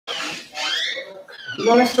Good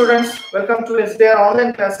morning, students. Welcome to SBR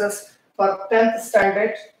online classes for 10th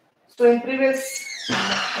standard. So, in previous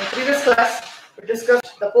class, we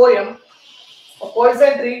discussed the poem "A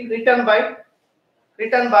Poison Tree" written by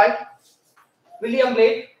William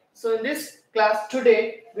Blake. So, in this class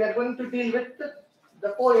today, we are going to deal with the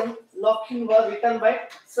poem "Lochinvar" written by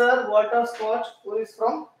Sir Walter Scott, who is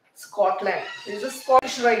from Scotland. He is a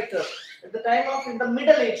Scottish writer. At the time of in the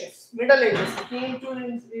Middle Ages, he came to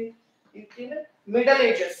in Middle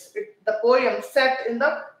Ages. The poem set in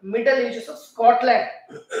the Middle Ages of Scotland.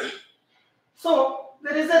 So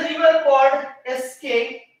there is a river called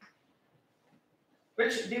Eske,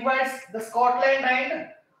 which divides the Scotland and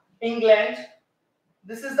England.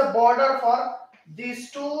 This is the border for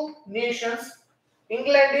these two nations.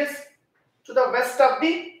 England is to the west of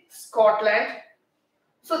the Scotland.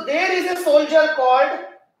 So there is a soldier called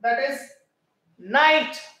that is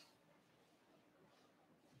Knight.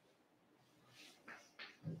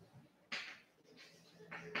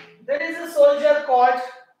 There is a soldier called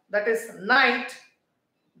that is Knight.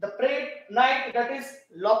 The brave knight that is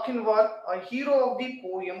Lochinvar, a hero of the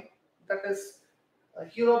poem. That is a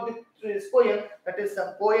hero of this poem. That is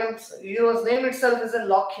the poem's hero's name itself is a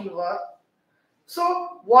Lochinvar.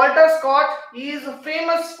 So Walter Scott is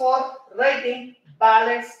famous for writing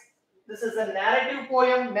ballads. This is a narrative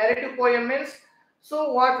poem. Narrative poem means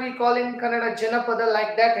so what we call in Kannada Janapada,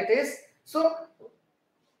 like that it is. So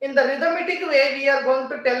in the rhythmic way, we are going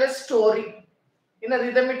to tell a story. In a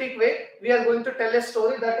rhythmic way, we are going to tell a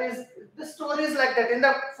story. That is, the story is like that. In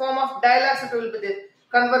the form of dialogues, it will be there.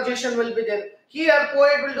 Conversation will be there. Here,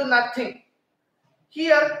 poet will do nothing.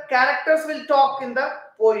 Here, characters will talk in the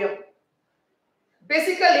poem.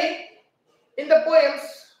 Basically, in the poems,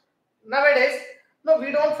 nowadays, no,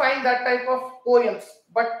 we don't find that type of poems.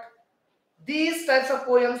 But these types of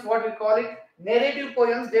poems, what we call it, narrative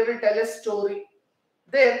poems, they will tell a story.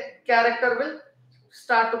 Their character will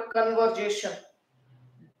start a conversation.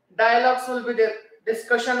 Dialogues will be there.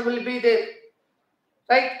 Discussion will be there.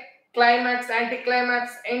 Right? Climax,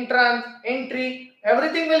 anticlimax, entrance, entry,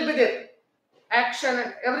 everything will be there.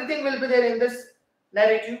 Action, everything will be there in this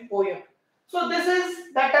narrative poem. So this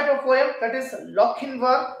is that type of poem that is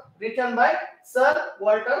Lochinvar, written by Sir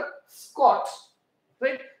Walter Scott.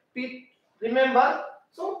 Right? Remember,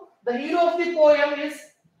 so the hero of the poem is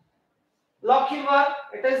Lochinvar.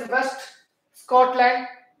 It is West Scotland.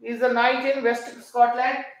 He is a knight in West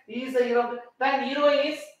Scotland. He is the hero. The heroine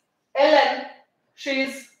is Ellen. She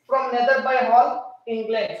is from Netherby Hall,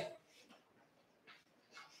 England.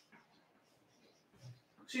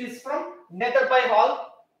 She is from Netherby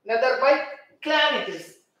Hall. Netherby clan it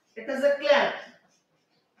is. It is a clan.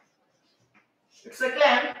 It's a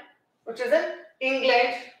clan which is in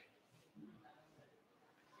England.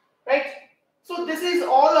 Right? So this is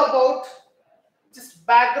all about just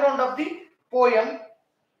background of the poem.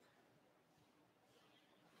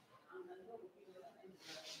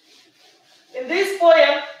 In this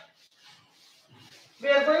poem, we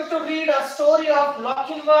are going to read a story of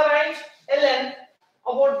Lochinvar and Ellen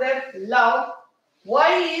about their love.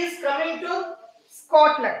 Why he is coming to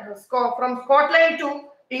Scotland, from Scotland to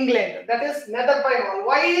England, that is Netherby Hall.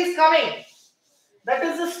 Why he is coming? That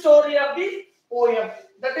is the story of the poem.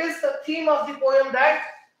 That is the theme of the poem, that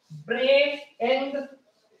brave and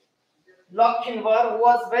Lochinvar, who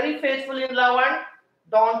was very faithful in love and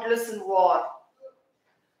dauntless in war.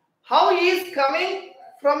 How he is coming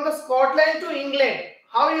from the Scotland to England?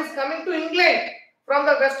 How he is coming to England from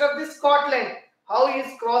the west of the Scotland? How he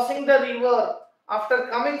is crossing the river after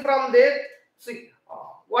coming from there? See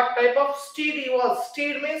what type of steed he was.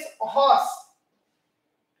 Steed means a horse.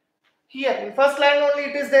 Here in first line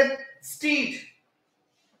only it is there steed.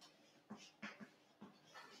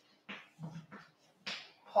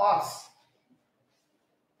 Horse.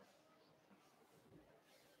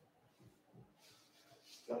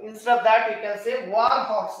 So instead of that, you can say war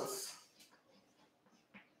horses,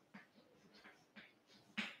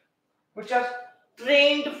 which are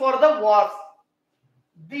trained for the wars.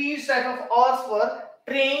 These type of horse were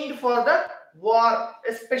trained for the war,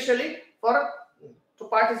 especially to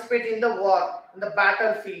participate in the war, in the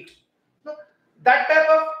battlefield. So that type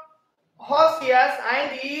of horse he has,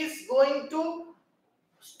 and he is going to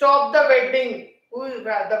stop the wedding.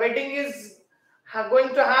 The wedding is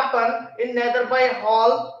going to happen in Netherby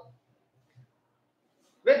Hall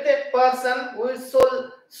with a person who is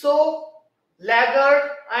so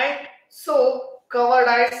laggard and so covered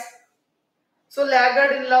eyes. So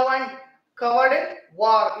laggard in love and covered in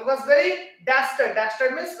war. He was very dastard.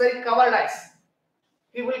 Dastard means very covered eyes.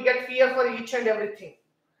 He will get fear for each and everything.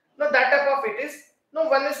 Now that type of it is. Now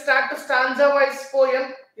when we start to stanza wise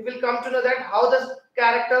poem, you will come to know that how the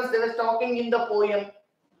characters they were talking in the poem,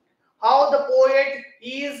 how the poet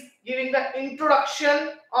is giving the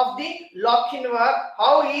introduction of the Lochinvar,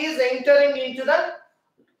 how he is entering into the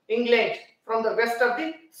England from the west of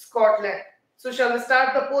the Scotland. So shall we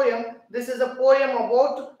start the poem? This is a poem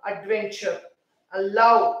about adventure, a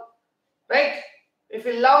love, right? If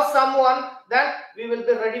we love someone, then we will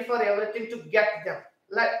be ready for everything to get them.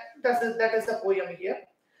 Like that is the poem here.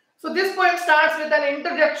 So this poem starts with an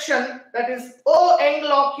introduction that is O Eng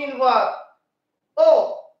Lochinvar.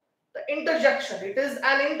 Oh, the interjection. It is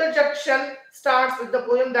an interjection starts with the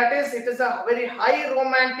poem. That is, it is a very high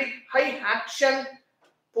romantic, high action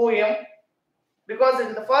poem, because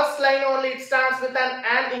in the first line only it starts with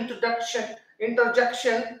an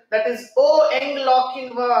interjection that is O Eng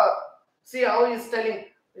Lochinvar. See how he is telling.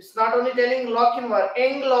 It's not only telling Lochinvar,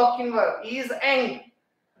 Eng Lochinvar. He is Eng.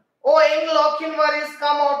 O Eng Lochinvar is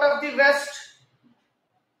come out of the west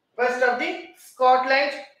of the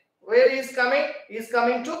Scotland. Where he is coming? He is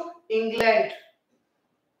coming to England.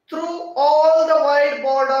 Through all the wide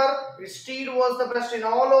border, his steed was the best in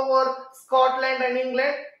all over Scotland and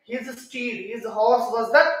England. His steed, his horse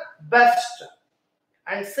was the best.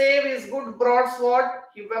 And save his good broadsword,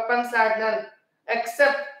 his weapons had none,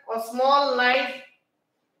 except a small knife.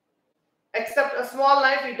 Except a small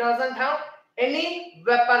knife, he doesn't have any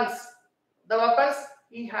weapons. The weapons,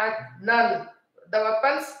 he had none. The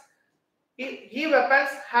weapons, he weapons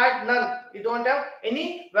had none. He don't have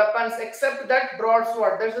any weapons except that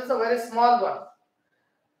broadsword. This is a very small one.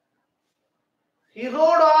 He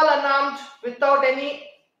rode all unarmed, without any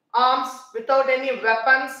arms, without any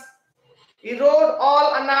weapons. He rode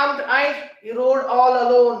all unarmed and he rode all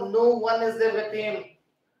alone. No one is there with him,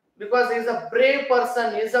 because he is a brave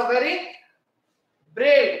person. He is a very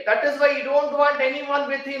brave. That is why you don't want anyone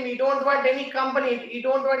with him. You don't want any company. You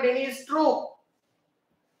don't want any troop.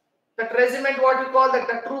 That regiment, what we call that,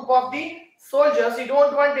 the troop of the soldiers. You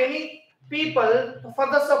don't want any people for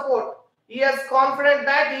the support. He is confident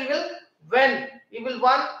that he will win. He will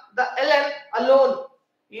win the Ellen alone.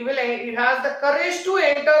 He has the courage to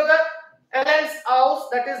enter the Ellen's house,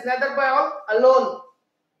 that is Netherby alone.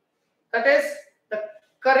 That is the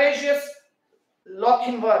courageous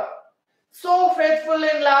Lochinvar. So faithful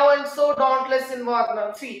in love and so dauntless in war.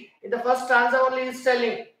 Now see, in the first stanza only he is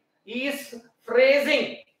telling, he is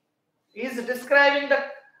phrasing, he is describing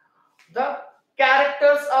the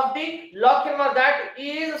characters of the Lochinvar, that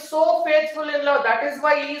he is so faithful in love. That is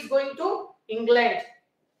why he is going to England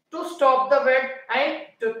to stop the wed and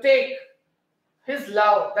to take his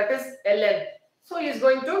love, that is Ellen. So he is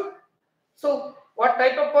going to. So what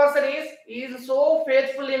type of person he is? He is so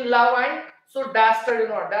faithful in love and so dastard.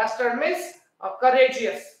 Dastard means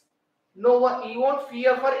courageous. No one, he won't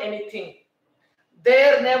fear for anything.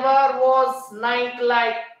 There never was night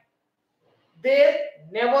like. There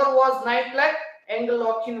never was night like Eng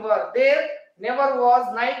Lochinvar. There never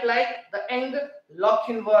was night like the Eng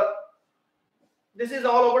Lochinvar. This is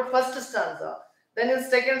all about first stanza. Then in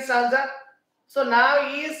second stanza, so now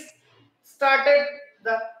he is started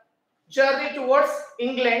the journey towards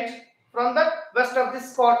England from the west of the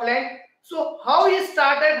Scotland. So how he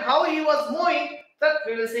started, how he was moving, that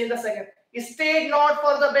we will see in the second. He stayed not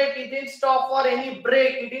for the break. He didn't stop for any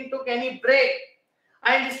break. He didn't took any break.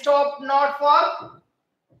 And he stopped not for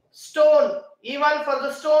stone. Even for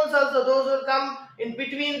the stones also, those will come in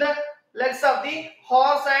between the legs of the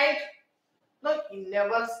horse, and no, he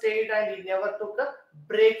never stayed and he never took a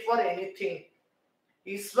break for anything.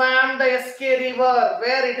 He swam the Eske River,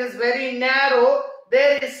 where it is very narrow.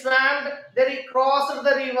 There he swam, there he crossed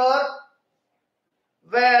the river,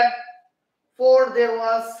 where ford there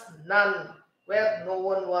was none, where no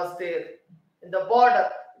one was there. In the border,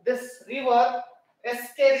 this river,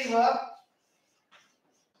 Eske River,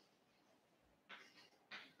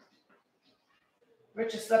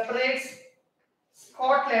 which separates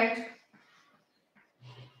Scotland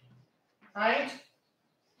and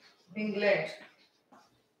England.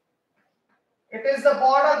 It is the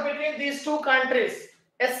border between these two countries,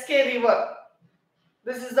 Eske River.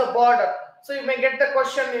 This is the border. So you may get the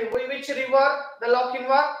question, which river the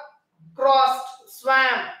Lochinvar crossed,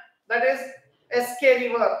 swam, that is Eske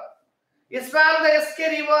River. He swam the Eske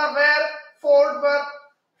River where ford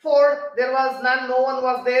there was none, no one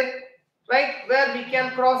was there, right? Where we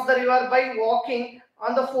can cross the river by walking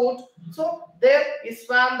on the foot. So there he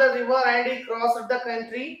swam the river and he crossed the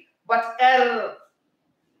country, but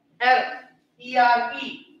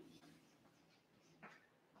E-R-E,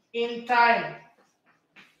 in time.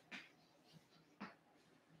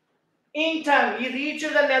 In time, he reached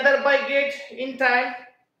the Netherby gate. In time,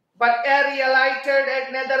 but ere he alighted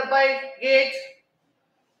at Netherby gate,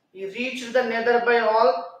 He reached the Netherby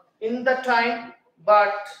hall in the time,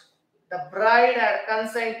 but the bride had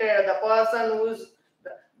consented. The person who is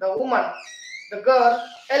the woman, the girl,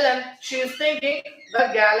 Ellen, she is thinking the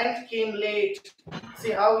gallant came late.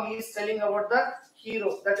 See how he is telling about the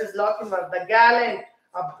hero, that is Lochinvar, the gallant,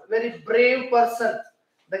 a very brave person.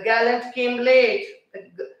 The gallant came late.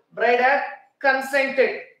 The bride had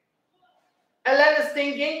consented. Ellen is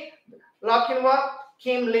thinking Lochinvar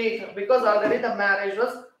came late because already the marriage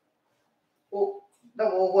was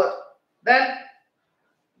over. Then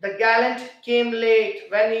the gallant came late.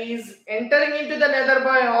 When he is entering into the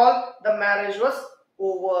Netherby hall, the marriage was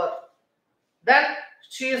over. Then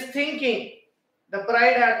she is thinking the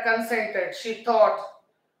bride had consented. She thought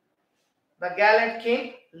the gallant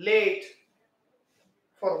came late.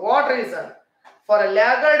 For what reason? For a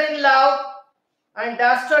laggard in love and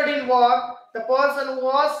dastard in war, the person who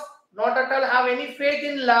was not at all have any faith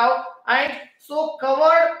in love and so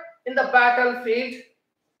covered in the battlefield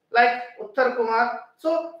like Uttar Kumar.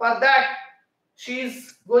 So for that, she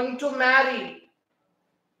is going to marry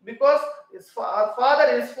because her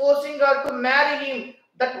father is forcing her to marry him.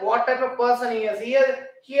 That what type of person he is. Here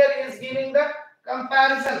he is giving the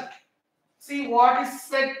comparison. See what is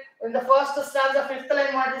said in the first stanza, fifth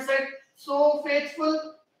line. What is said? So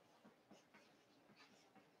faithful,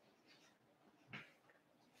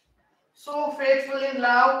 so faithful in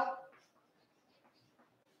love,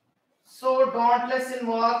 so dauntless in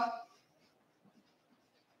war.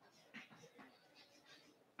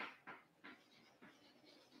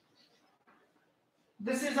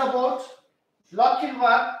 This is about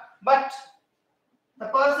Lochinvar, but the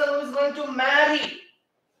person who is going to marry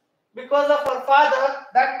because of her father,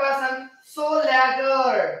 that person so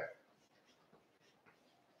laggard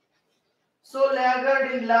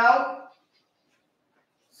in love,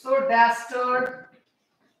 so dastard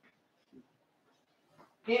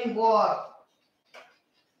in war.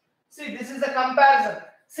 See, this is the comparison.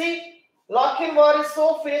 See, Lochinvar is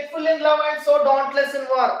so faithful in love and so dauntless in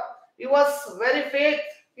war. He was very faith.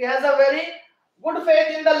 He has a very good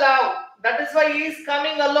faith in the love. That is why he is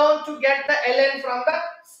coming alone to get the Ellen from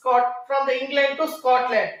the England to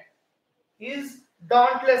Scotland. He is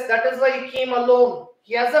dauntless. That is why he came alone.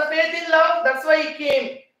 He has a faith in love. That's why he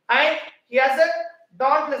came. And he has a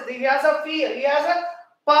dauntless. He has a fear. He has a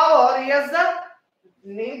power. He has the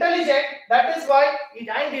intelligent. That is why he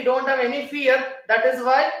don't have any fear. That is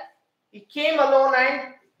why he came alone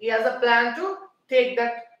and he has a plan to take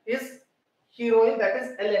that his heroine, that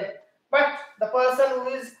is Ellen. But the person who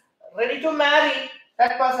is ready to marry,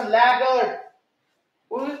 that person laggard,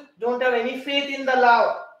 who don't have any faith in the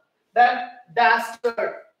love, that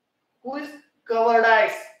dastard, who is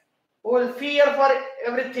cowardice, who will fear for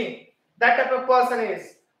everything. That type of person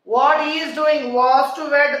is. What he is doing was to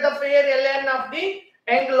wed the fair Ellen of the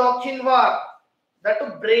young Lochinvar,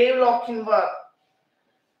 that brave Lochinvar.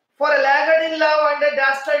 For a laggard in love and a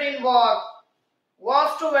dastard in war,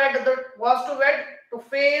 was to wed the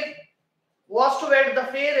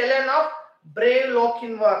fair Ellen of brave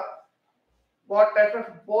Lochinvar. What type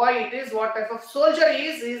of boy it is, what type of soldier he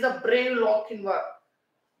is a brave Lochinvar.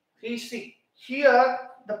 See, here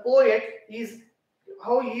the poet is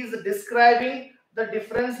how he is describing the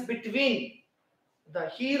difference between the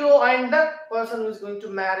hero and the person who is going to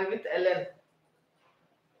marry with Ellen.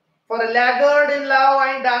 For a laggard in love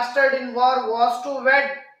and dastard in war was to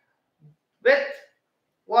wed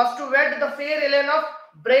the fair Ellen of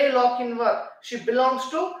brave Lochinvar. She belongs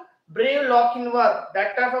to brave Lochinvar.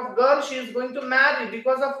 That type of girl she is going to marry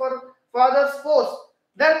because of her father's force.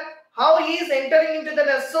 Then how he is entering into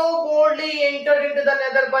the so boldly entered into the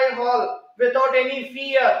Netherby hall without any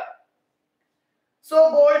fear.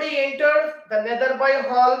 So boldly entered the Netherby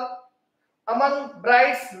hall among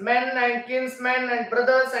brides, men and kinsmen and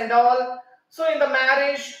brothers and all. So in the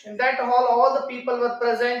marriage, in that hall, all the people were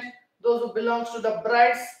present. Those who belongs to the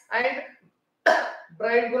brides and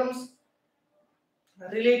bridegrooms,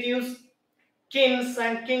 relatives, kings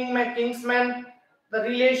and kingsmen, the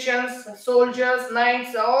relations, soldiers,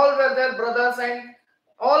 knights, all were there, brothers and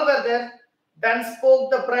all were there. Then spoke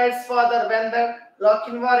the bride's father when the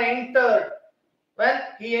Lochinvar entered. When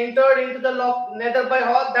he entered into the Netherby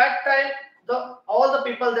hall, that time all the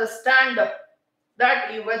people they stand up.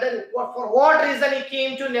 That for what reason he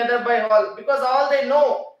came to Netherby hall, because all they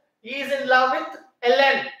know he is in love with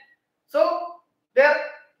Ellen. So they're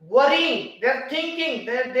worrying, they're thinking,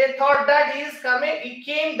 they thought that he is coming. He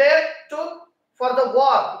came there for the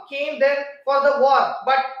war. He came there for the war.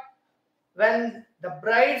 But when the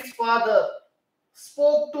bride's father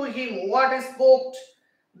spoke to him, what is spoke?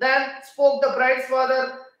 Then spoke the bride's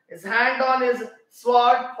father, his hand on his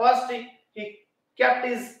sword. First he kept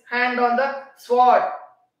his hand on the sword.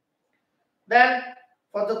 Then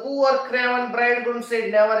for the poor craven bridegroom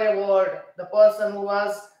said never a word. The person who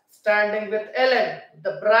was standing with Ellen,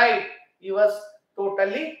 the bride, he was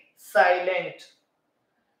totally silent.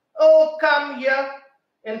 Oh, come here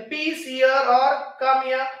in peace here, or come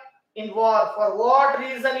here in war. For what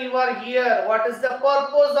reason you are here? What is the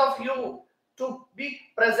purpose of you to be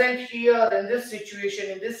present here in this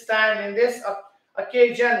situation, in this time, in this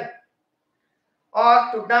occasion,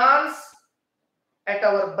 or to dance at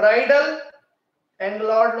our bridal? And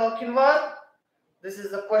Lord Lochinvar, this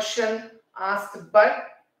is the question asked by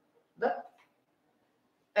the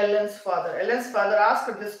Ellen's father. Ellen's father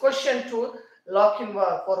asked this question to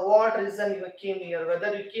Lochinvar: for what reason you came here?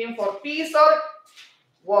 Whether you came for peace or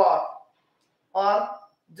war, or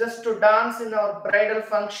just to dance in our bridal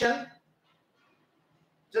function.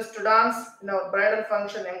 Just to dance in our bridal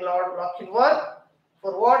function, and Lord Lochinvar,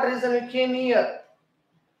 for what reason you came here?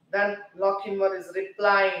 Then Lochinvar is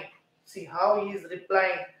replying. See how he is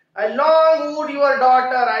replying. I long wooed your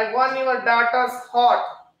daughter. I won your daughter's heart.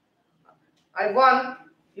 I won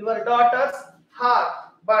your daughter's heart.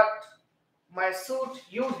 But my suit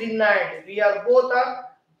you denied. We are both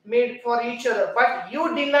made for each other. But you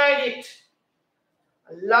denied it.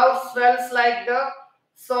 Love swells like the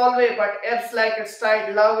Solway, but ebbs like its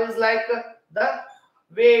tide. Love is like the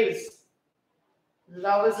waves.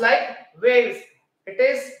 Love is like waves. It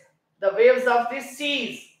is the waves of the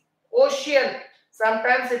seas, ocean.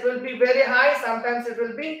 Sometimes it will be very high, sometimes it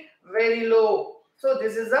will be very low. So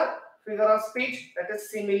this is a figure of speech, that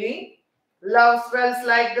is simile. Love swells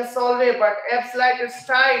like the Solway, but ebbs like its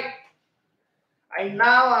tide. And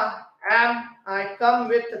now I come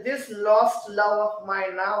with this lost love of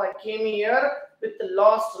mine. Now I came here with the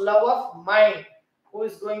lost love of mine, who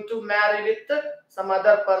is going to marry with some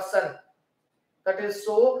other person that is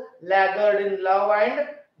so laggard in love and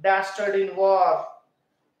dastard in war.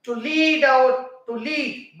 To lead,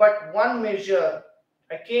 but one measure.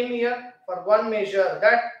 I came here for one measure,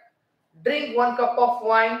 that drink one cup of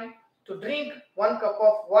wine. To drink one cup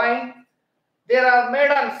of wine. There are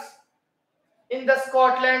maidens in the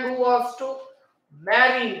Scotland who was to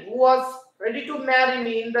marry, who was ready to marry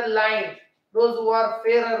me in the line. Those who are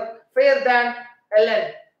fair than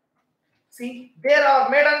Ellen. See, there are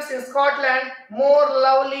maidens in Scotland more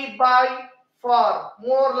lovely by far,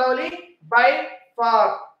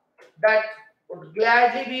 that would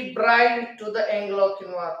gladly be bride to the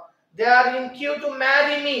Anglo-Kinwar. They are in queue to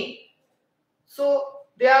marry me. So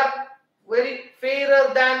they are very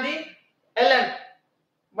fairer than the Ellen.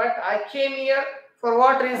 But I came here, for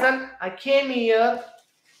what reason? I came here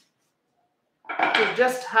to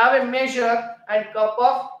just have a measure and cup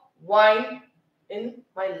of wine in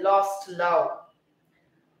my lost love.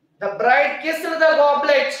 The bride kissed the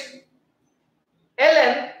goblet.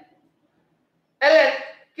 Ellen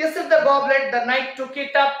kissed the goblet. The knight took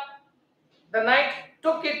it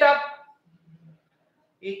up.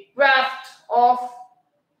 He quaffed of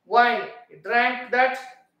wine. He drank that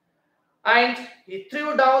and he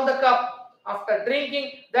threw down the cup. After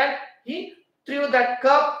drinking, then he threw that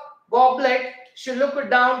cup, goblet. She looked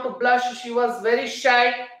down to blush. She was very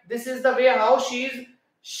shy. This is the way how she is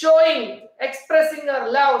showing, expressing her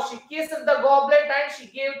love. She kissed the goblet and she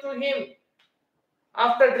gave to him.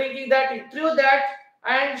 After drinking that, he threw that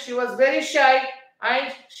and she was very shy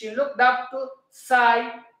and she looked up to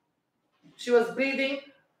sigh. She was breathing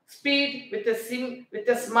speed with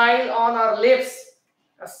a smile on her lips.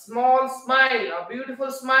 A small smile, a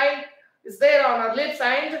beautiful smile is there on her lips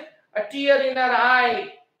and a tear in her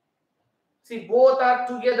eye. See, both are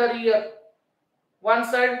together here. One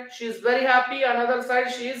side she is very happy, another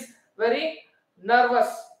side she is very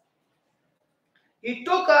nervous. He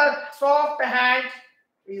took her soft hand.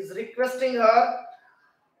 He is requesting her.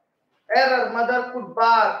 Her mother could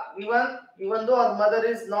bar, even though her mother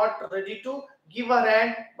is not ready to give her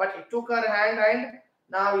hand, but he took her hand and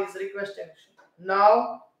now he is requesting.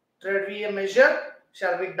 Now, tread we a measure.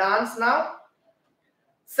 Shall we dance now?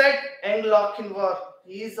 Said Anglo-Kinwar.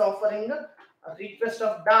 He is offering a request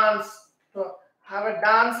of dance, to have a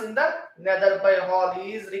dance in the Netherby Hall.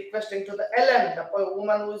 He is requesting to the Ellen, the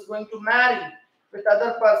woman who is going to marry with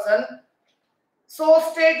other person. So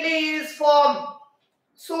stately his form,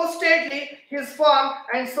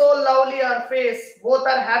 and so lovely her face. Both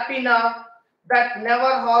are happy now that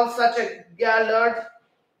never hall such a galliard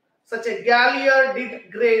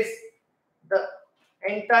did grace. The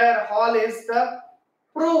entire hall is the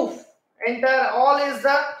proof. Entire hall is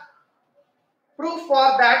the proof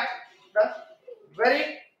for that. The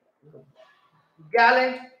very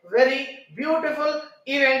gallant, very beautiful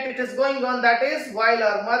event it is going on. That is, while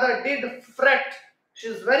our mother did fret She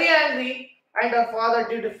is very angry, and her father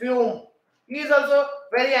did fume. He is also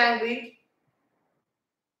very angry.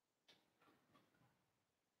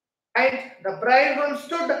 And the bridegroom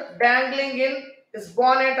stood dangling in his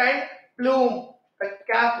bonnet and plume, the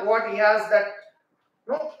cap, what he has, that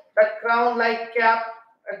that crown like cap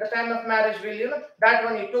at the time of marriage, that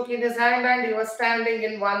one he took in his hand and he was standing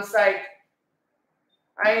in one side.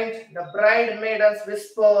 And the bridemaidens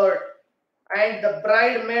whispered,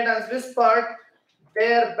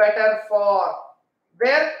 they're better for,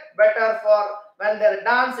 when they're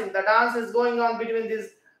dancing. The dance is going on between these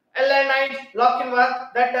Ellen and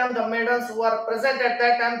Lochinvar. That time the maidens who are present at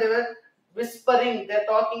that time, they were whispering, they're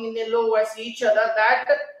talking in a low voice to each other that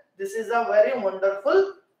this is a very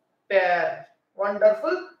wonderful pair.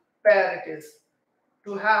 Wonderful pair it is.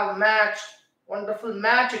 To have matched, wonderful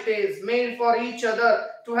match it is, made for each other.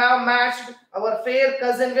 To have matched our fair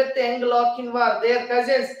cousin with young Lochinvar, their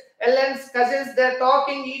cousins, Ellen's cousins, they're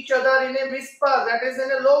talking each other in a whisper, that is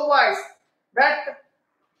in a low voice. That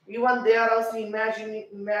even they are also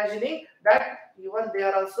imagining that even they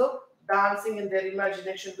are also dancing in their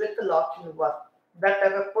imagination with the Lochinvar. That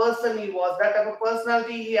type of person he was, that type of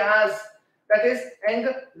personality he has, that is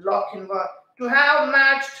young Lochinvar. To have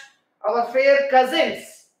matched our fair cousin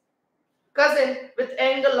with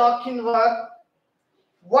young Lochinvar,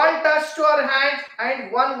 one touch to her hand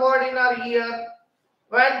and one word in her ear.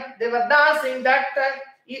 When they were dancing, that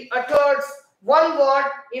he uttered one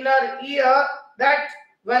word in her ear, that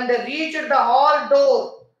when they reached the hall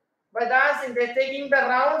door, by dancing, they're taking the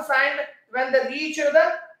rounds, and when they reached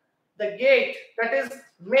the gate, that is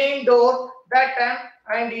main door, that time,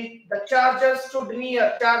 and the charger stood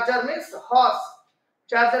near. Charger means horse.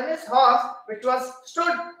 Charger means horse, which was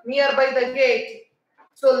stood nearby the gate.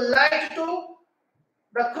 So like to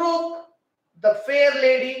the crook, the fair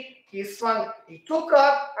lady, he swung. He took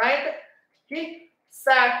her and he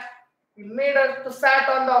sat. He made her to sat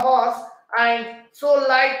on the horse, and so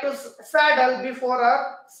light to saddle before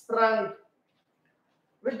her sprung.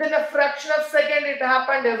 Within a fraction of a second, it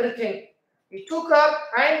happened everything. He took her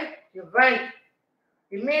and he went.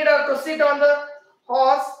 He made her to sit on the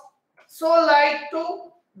horse, so light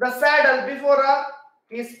to the saddle before her,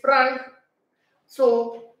 he sprung.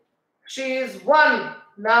 So she is one.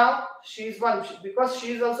 Now she is one because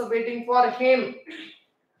she is also waiting for him.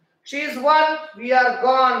 She is one. We are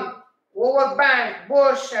gone. Over bank,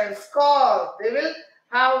 bush, and skull. They will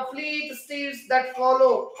have fleet steeds that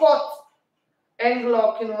follow. Quoth young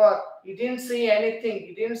Lochinvar. He didn't see anything.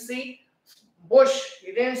 He didn't see bush.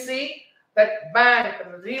 He didn't see that bank,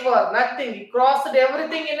 river, nothing. He crossed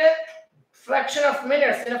everything in a fraction of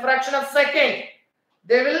minutes, in a fraction of second.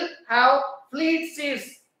 They will have fleet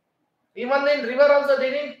steeds. Even in river also,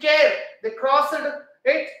 they didn't care. They crossed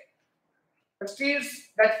it. The steeds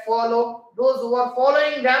that follow, those who are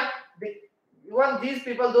following them, even these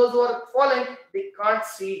people, those who are following, they can't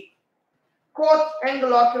see. Quoth young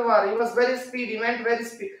Lochinvar, he was very speedy, went very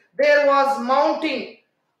speedy. There was mounting.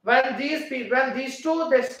 When these two,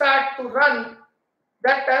 they start to run,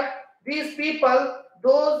 that time, these people,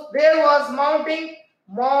 there was mounting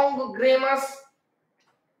Mong Gramus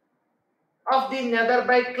of the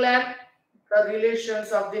Netherby clan, the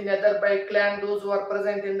relations of the Netherby clan, those who are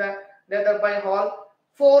present in the Netherby hall,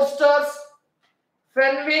 Forsters,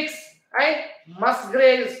 Fenwicks, and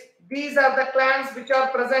Musgraves. These are the clans which are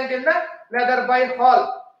present in the Netherby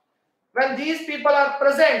hall. When these people are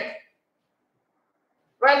present,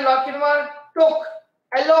 when Lochinvar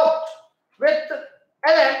eloped with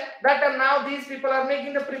Ellen, that time now these people are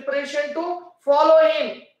making the preparation to follow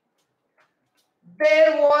him.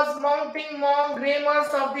 There was mounting Mong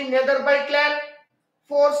Grammars of the Netherby clan,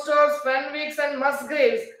 Forsters, Fenwicks, and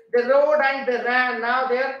Musgraves. They rode and they ran. Now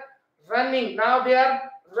they are running. Now they are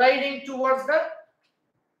riding towards the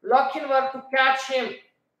Lochinvar to catch him.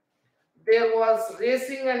 There was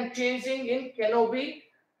racing and changing in Kenobi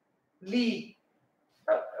Lee.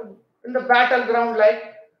 In the battleground,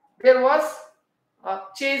 like there was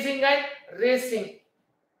chasing and racing.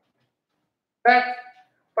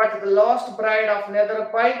 But the lost bride of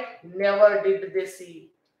Netherby never did they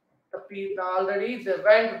see. The people already they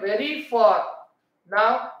went very far.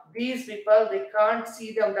 Now these people they can't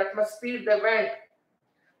see them. That much speed they went.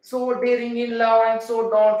 So daring in love and so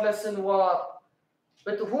dauntless in war.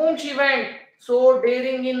 With whom she went, so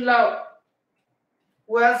daring in love.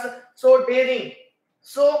 Who was so daring,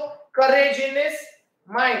 so courage in his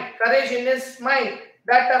mind. Courage in his mind.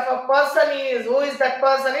 That of a person he is. Who is that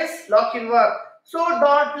person? Is Lochinvar. So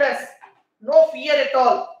dauntless, no fear at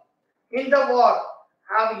all in the war.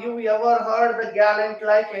 Have you ever heard the gallant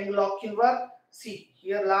like young Lochinvar? See,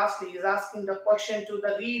 here lastly is asking the question to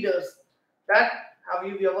the readers that Have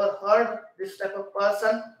you ever heard this type of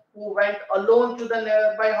person who went alone to the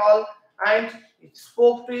nearby hall and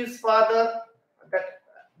spoke to his father, that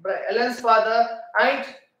Ellen's father, and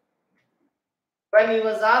when he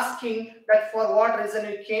was asking that for what reason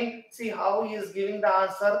he came, see how he is giving the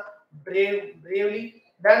answer bravely.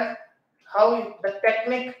 Then how the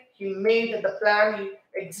technique he made, the plan he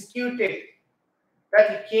executed,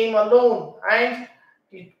 that he came alone and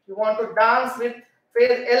he want to dance with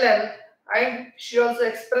fair Ellen, and she also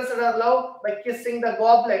expressed her love by kissing the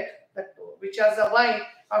goblet which has a wine.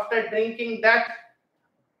 After drinking that,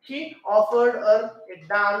 he offered her a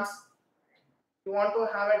dance. He want to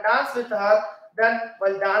have a dance with her. Then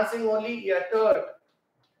while dancing only he uttered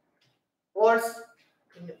words,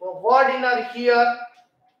 word in her ear,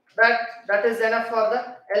 that is enough for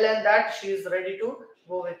the Ellen, that she is ready to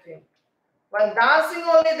go with him. When dancing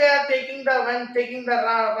only they are taking the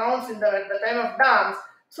rounds in at the time of dance.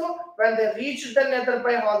 So when they reached the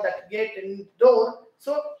nearby hall, that gate in door,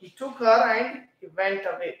 so he took her and he went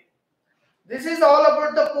away. This is all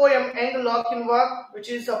about the poem Young Lochinvar, which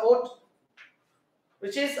is about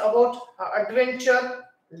adventure,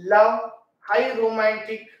 love, high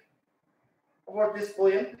romantic about this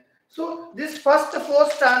poem. So these first four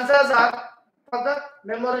stanzas are for the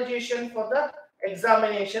memorization, for the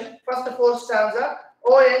examination. First four stanza,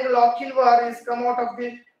 O young Lochinvar is come out of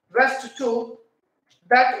the west too,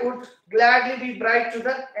 that would gladly be bright to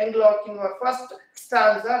the young Lochinvar. First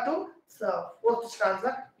stanza to fourth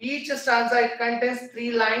stanza. Each stanza it contains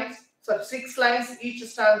 3 lines, so 6 lines each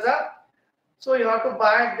stanza. So you have to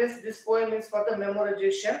buy this. This poem is for the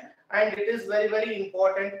memorization, and it is very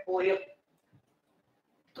important poem.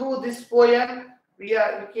 Through this poem, we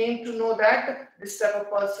came to know that this type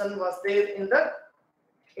of person was there in the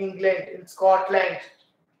England, in Scotland,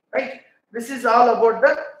 right? This is all about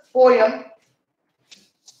the poem.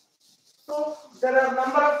 So there are a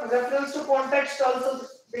number of reference to context also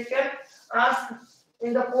they can ask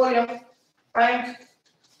in the poem, and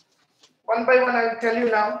one by one I will tell you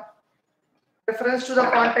now. Reference to the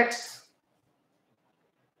context.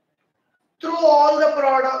 Through all the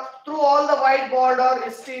white border,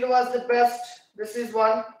 Steed was the best. This is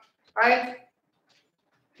one. And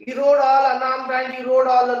he rode all unarmed and he rode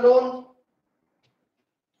all alone.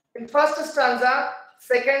 In first stanza,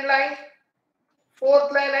 second line,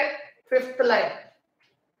 fourth line and fifth line.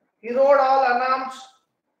 He rode all unarmed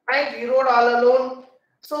and he rode all alone.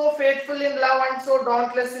 So faithful in love and so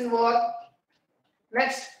dauntless in war.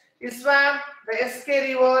 Next, he swam the Eske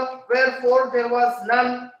river, wherefore there was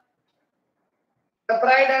none. The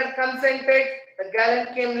bride had consented, the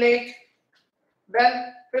gallant came late.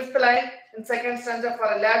 Then fifth line in second stanza,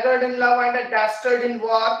 for a laggard in love and a dastard in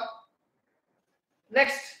war.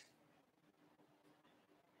 Next,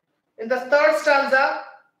 in the third stanza,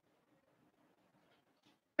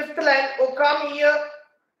 fifth line, O come here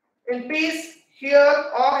in peace, here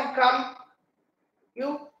or come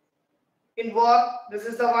you in war. This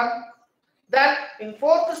is the one. Then in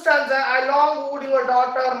fourth stanza, I long wooed your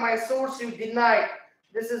daughter, my suits you denied.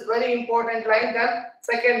 This is very important line. Then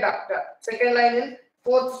second line in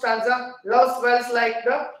fourth stanza, love swells like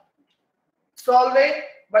the Solway,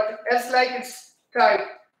 but else like its tide.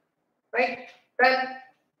 Right? Then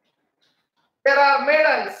there are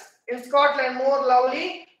maidens in Scotland more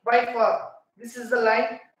lovely by far. This is the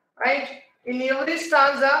line. And in every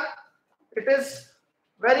stanza, it is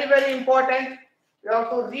very important. You have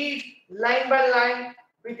to read line by line,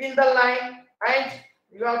 within the line, and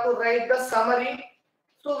you have to write the summary.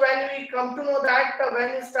 So when we come to know that,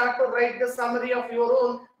 when you start to write the summary of your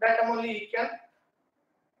own, that only you can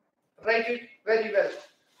write it very well.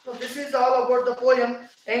 So this is all about the poem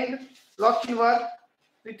Young Lochinvar,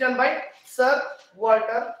 written by Sir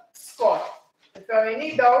Walter Scott. If you have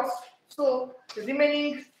any doubts, so the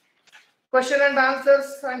remaining question and answers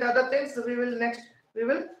and other things we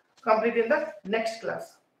will complete in the next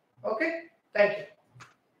class. Okay, thank you.